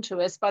stuff into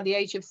us by the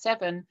age of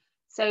 7.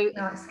 So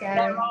it's scary.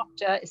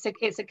 thereafter,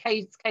 it's a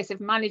case of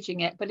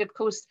managing it. But of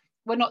course,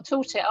 we're not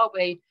taught it, are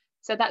we?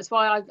 So that's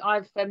why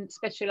I've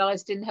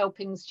specialised in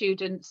helping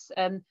students,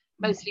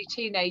 mostly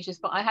teenagers,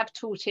 but I have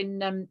taught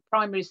in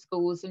primary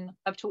schools, and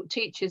I've taught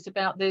teachers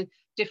about the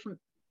different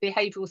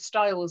behavioural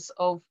styles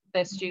of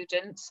their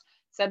students,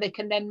 so they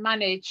can then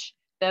manage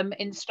them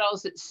in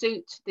styles that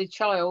suit the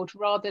child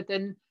rather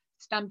than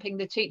stamping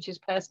the teacher's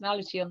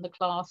personality on the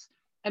class.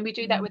 And we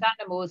do that with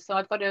animals. So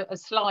I've got a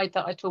slide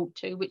that I talk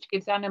to which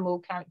gives animal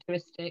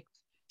characteristics.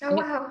 Oh,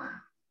 wow.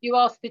 You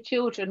ask the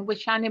children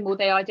which animal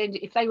they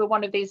identify, if they were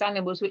one of these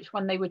animals, which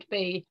one they would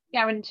be.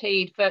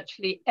 Guaranteed,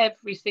 virtually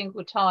every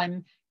single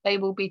time, they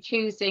will be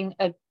choosing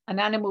an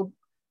animal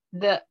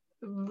that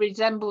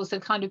resembles the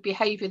kind of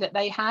behaviour that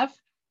they have.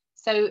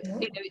 So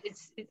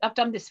I've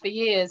done this for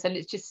years, and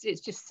it's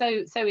just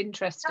so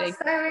interesting. That's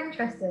so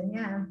interesting,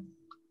 yeah.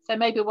 So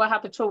maybe we'll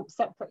have a talk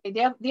separately.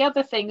 The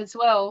other thing as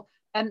well,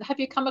 have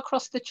you come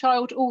across the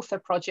Child Author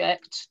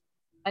Project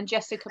and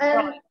Jessica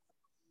Prime?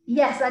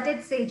 Yes, I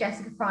did see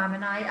Jessica Prime,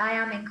 and I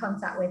am in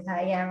contact with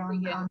her,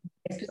 on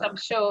because I'm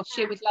sure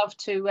she would love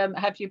to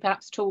have you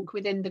perhaps talk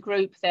within the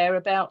group there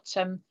about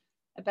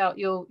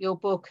your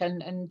book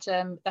and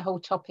the whole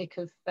topic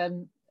of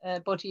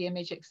body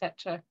image,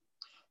 etc.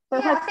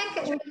 I think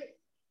it's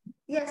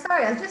really,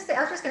 sorry, I was just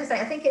going to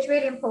say, I think it's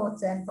really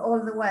important for all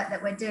of the work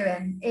that we're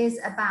doing is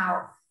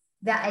about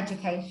that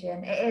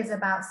education. It is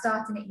about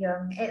starting it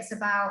young. It's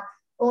about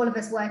all of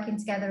us working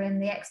together in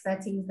the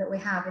expertise that we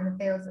have in the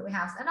fields that we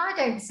have. And I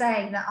don't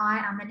say that I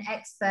am an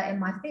expert in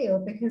my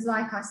field, because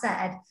like I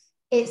said,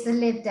 it's a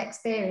lived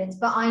experience,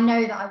 but I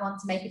know that I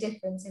want to make a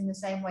difference in the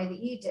same way that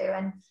you do.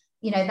 And,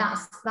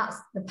 that's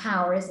the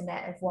power, isn't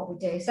it, of what we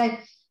do. So,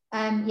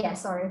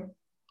 sorry.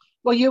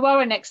 Well, you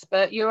are an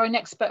expert. You're an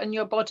expert in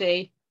your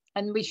body,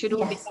 and we should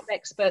all become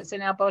experts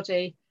in our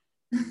body.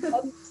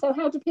 So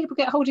how do people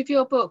get hold of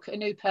your book,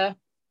 Anupa?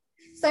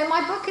 So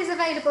my book is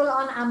available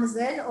on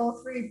Amazon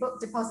or through Book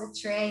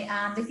Depository.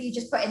 And if you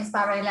just put in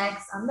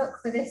Sparrowlegs and look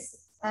for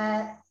this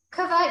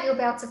cover, you'll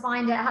be able to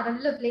find it. I had a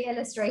lovely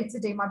illustrator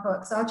do my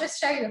book. So I'll just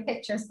show you a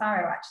picture of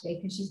Sparrow, actually,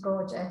 because she's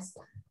gorgeous,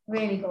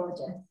 really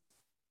gorgeous.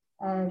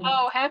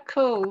 Oh, how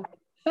cool.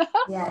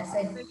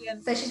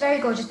 So she's very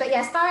gorgeous. But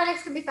yeah,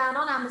 Sparrowlegs can be found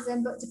on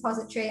Amazon, Book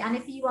Depository. And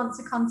if you want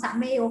to contact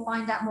me or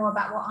find out more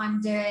about what I'm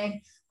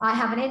doing, I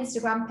have an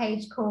Instagram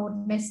page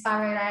called Miss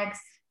Sparrowlegs.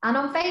 And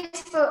on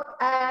Facebook,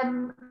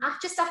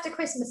 just after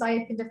Christmas, I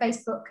opened a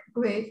Facebook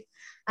group,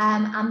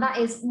 and that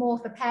is more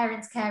for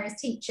parents, carers,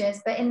 teachers.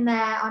 But in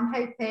there, I'm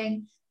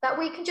hoping that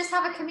we can just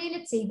have a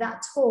community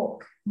that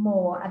talk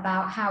more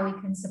about how we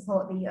can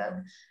support the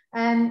young,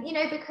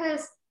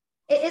 because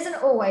it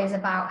isn't always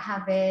about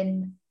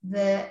having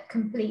the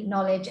complete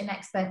knowledge and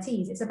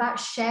expertise. It's about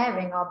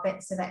sharing our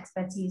bits of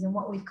expertise and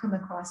what we've come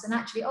across. And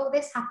actually,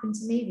 this happened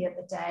to me the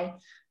other day.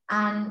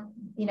 And,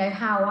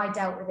 how I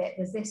dealt with it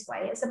was this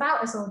way. It's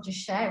about us all just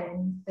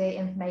sharing the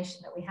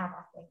information that we have,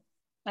 I think.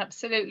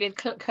 Absolutely.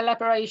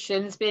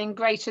 Collaborations being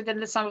greater than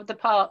the sum of the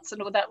parts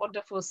and all that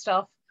wonderful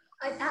stuff.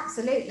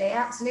 Absolutely.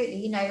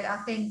 I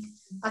think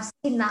I've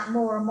seen that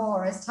more and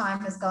more as time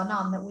has gone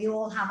on, that we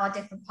all have our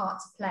different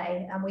parts to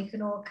play, and we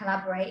can all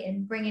collaborate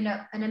in bringing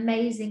up an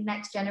amazing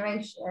next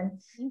generation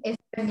if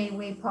only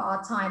we put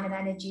our time and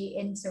energy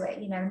into it,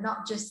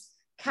 not just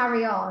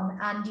carry on.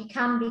 And you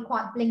can be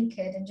quite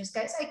blinkered and just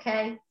go, it's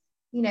okay,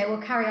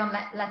 we'll carry on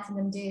letting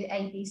them do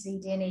A, B, C,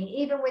 D, and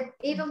E,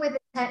 even with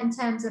in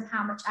terms of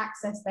how much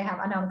access they have.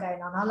 I know I'm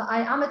going on.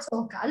 I'm a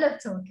talker. I love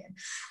talking.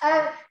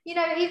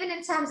 Even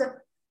in terms of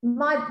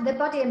the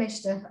body image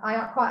stuff, I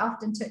quite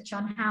often touch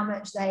on how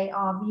much they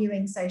are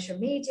viewing social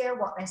media,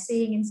 what they're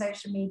seeing in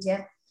social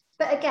media.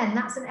 But again,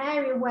 that's an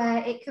area where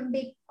it can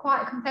be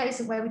quite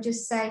complacent, where we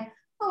just say,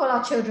 oh, well,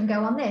 our children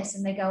go on this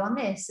and they go on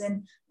this,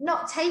 and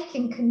not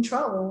taking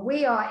control.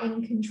 We are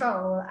in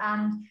control,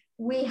 and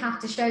we have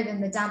to show them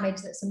the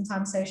damage that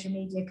sometimes social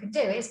media can do.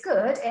 It's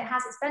good, it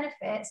has its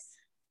benefits,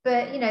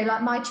 but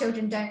like my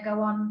children don't go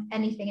on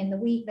anything in the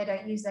week. They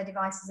don't use their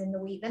devices in the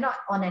week. They're not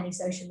on any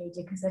social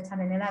media because they're 10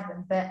 and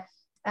 11, but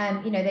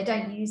they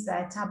don't use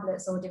their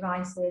tablets or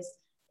devices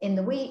in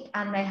the week,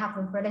 and they have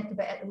them for a little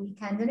bit at the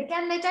weekend. And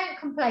again, they don't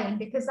complain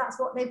because that's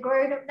what they've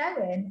grown up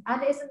knowing.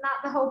 And isn't that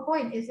the whole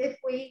point? Is if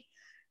we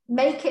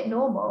make it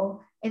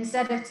normal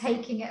instead of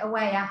taking it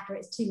away after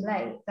it's too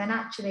late, then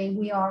actually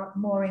we are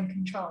more in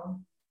control.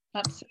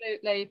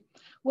 Absolutely.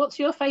 What's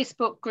your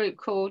Facebook group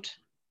called?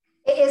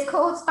 It is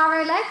called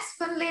Sparrowlegs,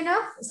 funnily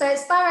enough. So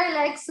it's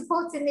Sparrowlegs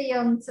supporting the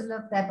young to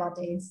love their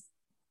bodies.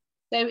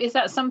 So is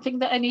that something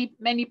that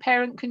any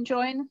parent can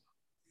join?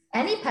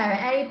 Any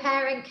parent,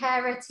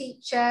 carer,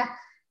 teacher.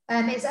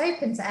 It's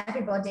open to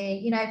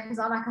everybody, because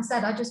like I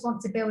said, I just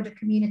want to build a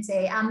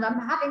community, and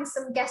I'm having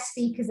some guest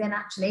speakers in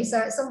actually. So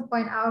at some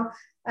point I'll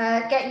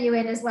get you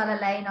in as well,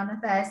 Elaine, on a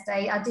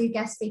Thursday. I do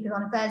guest speakers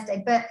on a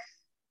Thursday, but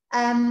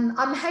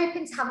I'm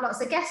hoping to have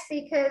lots of guest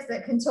speakers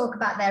that can talk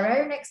about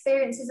their own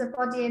experiences of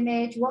body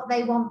image, what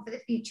they want for the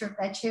future of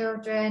their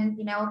children.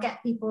 You know, I'll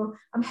get people,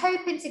 I'm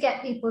hoping to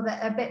get people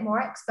that are a bit more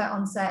expert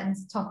on certain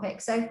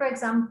topics. So for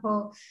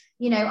example,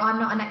 you know, I'm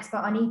not an expert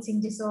on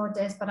eating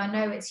disorders, but I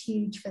know it's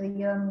huge for the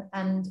young,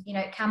 and, you know,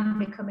 it can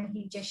become a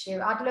huge issue.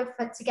 I'd love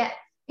to get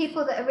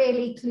people that are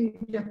really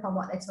clued up on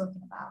what they're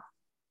talking about.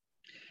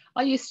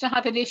 I used to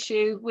have an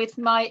issue with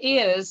my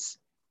ears,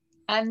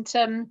 and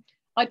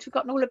I'd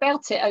forgotten all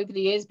about it over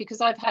the years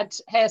because I've had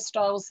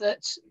hairstyles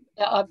that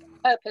I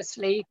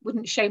purposely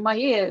wouldn't show my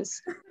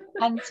ears.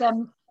 And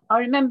I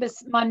remember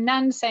my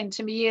nan saying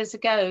to me years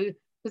ago,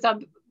 because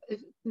I'm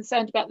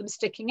concerned about them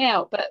sticking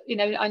out, but, you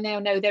know, I now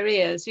know their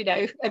ears, you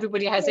know,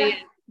 everybody has ears,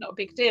 not a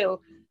big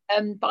deal.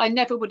 But I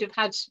never would have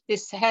had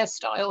this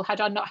hairstyle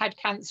had I not had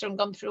cancer and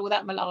gone through all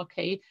that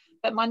malarkey.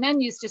 But my nan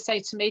used to say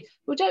to me,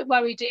 well, don't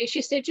worry, dear.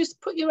 She said, just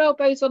put your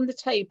elbows on the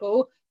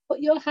table, put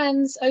your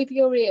hands over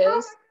your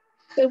ears.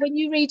 So when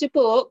you read a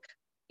book,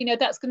 you know,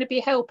 that's going to be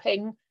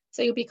helping.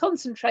 So you'll be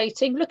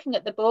concentrating, looking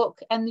at the book,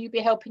 and you'll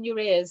be helping your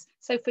ears.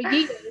 So for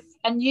years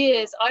and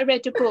years, I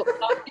read a book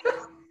like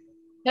this,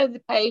 you know, the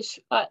page,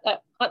 like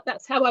that.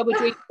 That's how I would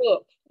read a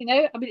book, you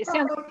know. I mean, it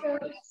sounds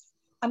ridiculous.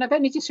 And I've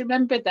only just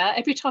remembered that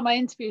every time I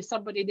interview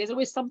somebody, there's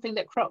always something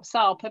that crops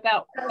up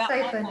about. That's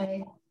so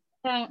funny.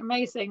 Yeah,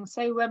 amazing.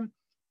 So,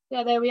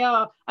 yeah, there we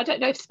are. I don't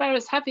know if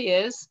sparrows have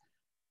ears.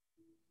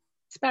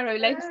 Sparrow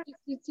legs.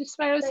 Do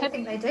sparrows have? I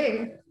think they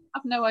do.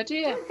 I've no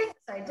idea. I don't think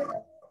so, do they?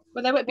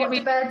 Well, they won't be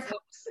reading birds?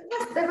 books.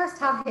 They must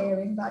have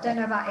hearing, but I don't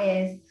know about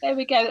ears. There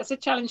we go. That's a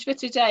challenge for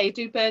today.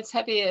 Do birds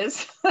have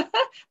ears?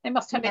 They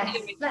must have yes,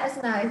 ears. Let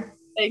us know.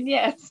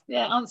 Yes,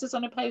 yeah. Answers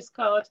on a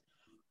postcard.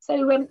 So,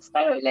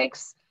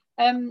 Sparrowlegs,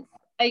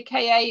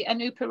 aka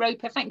Anupa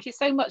Roper, thank you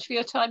so much for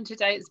your time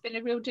today. It's been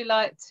a real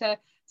delight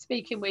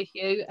speaking with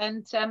you,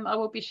 and I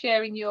will be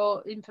sharing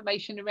your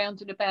information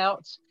around and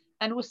about.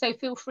 And also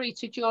feel free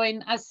to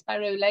join as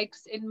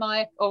Sparrowlegs in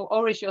my,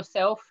 or as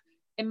yourself,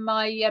 in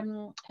my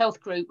health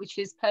group, which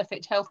is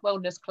Perfect Health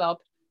Wellness Club.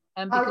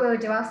 I will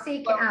do. I'll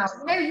seek it out.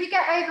 No, you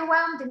get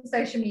overwhelmed in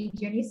social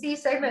media and you see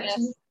so much,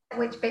 and you know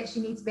which bits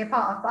you need to be a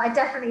part of. But I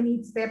definitely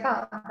need to be a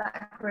part of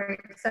that group.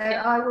 So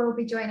I will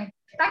be joining.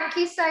 Thank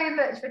you so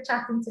much for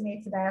chatting to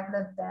me today. I've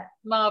loved it.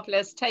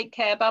 Marvellous. Take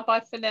care.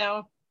 Bye-bye for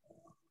now.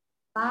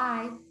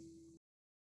 Bye.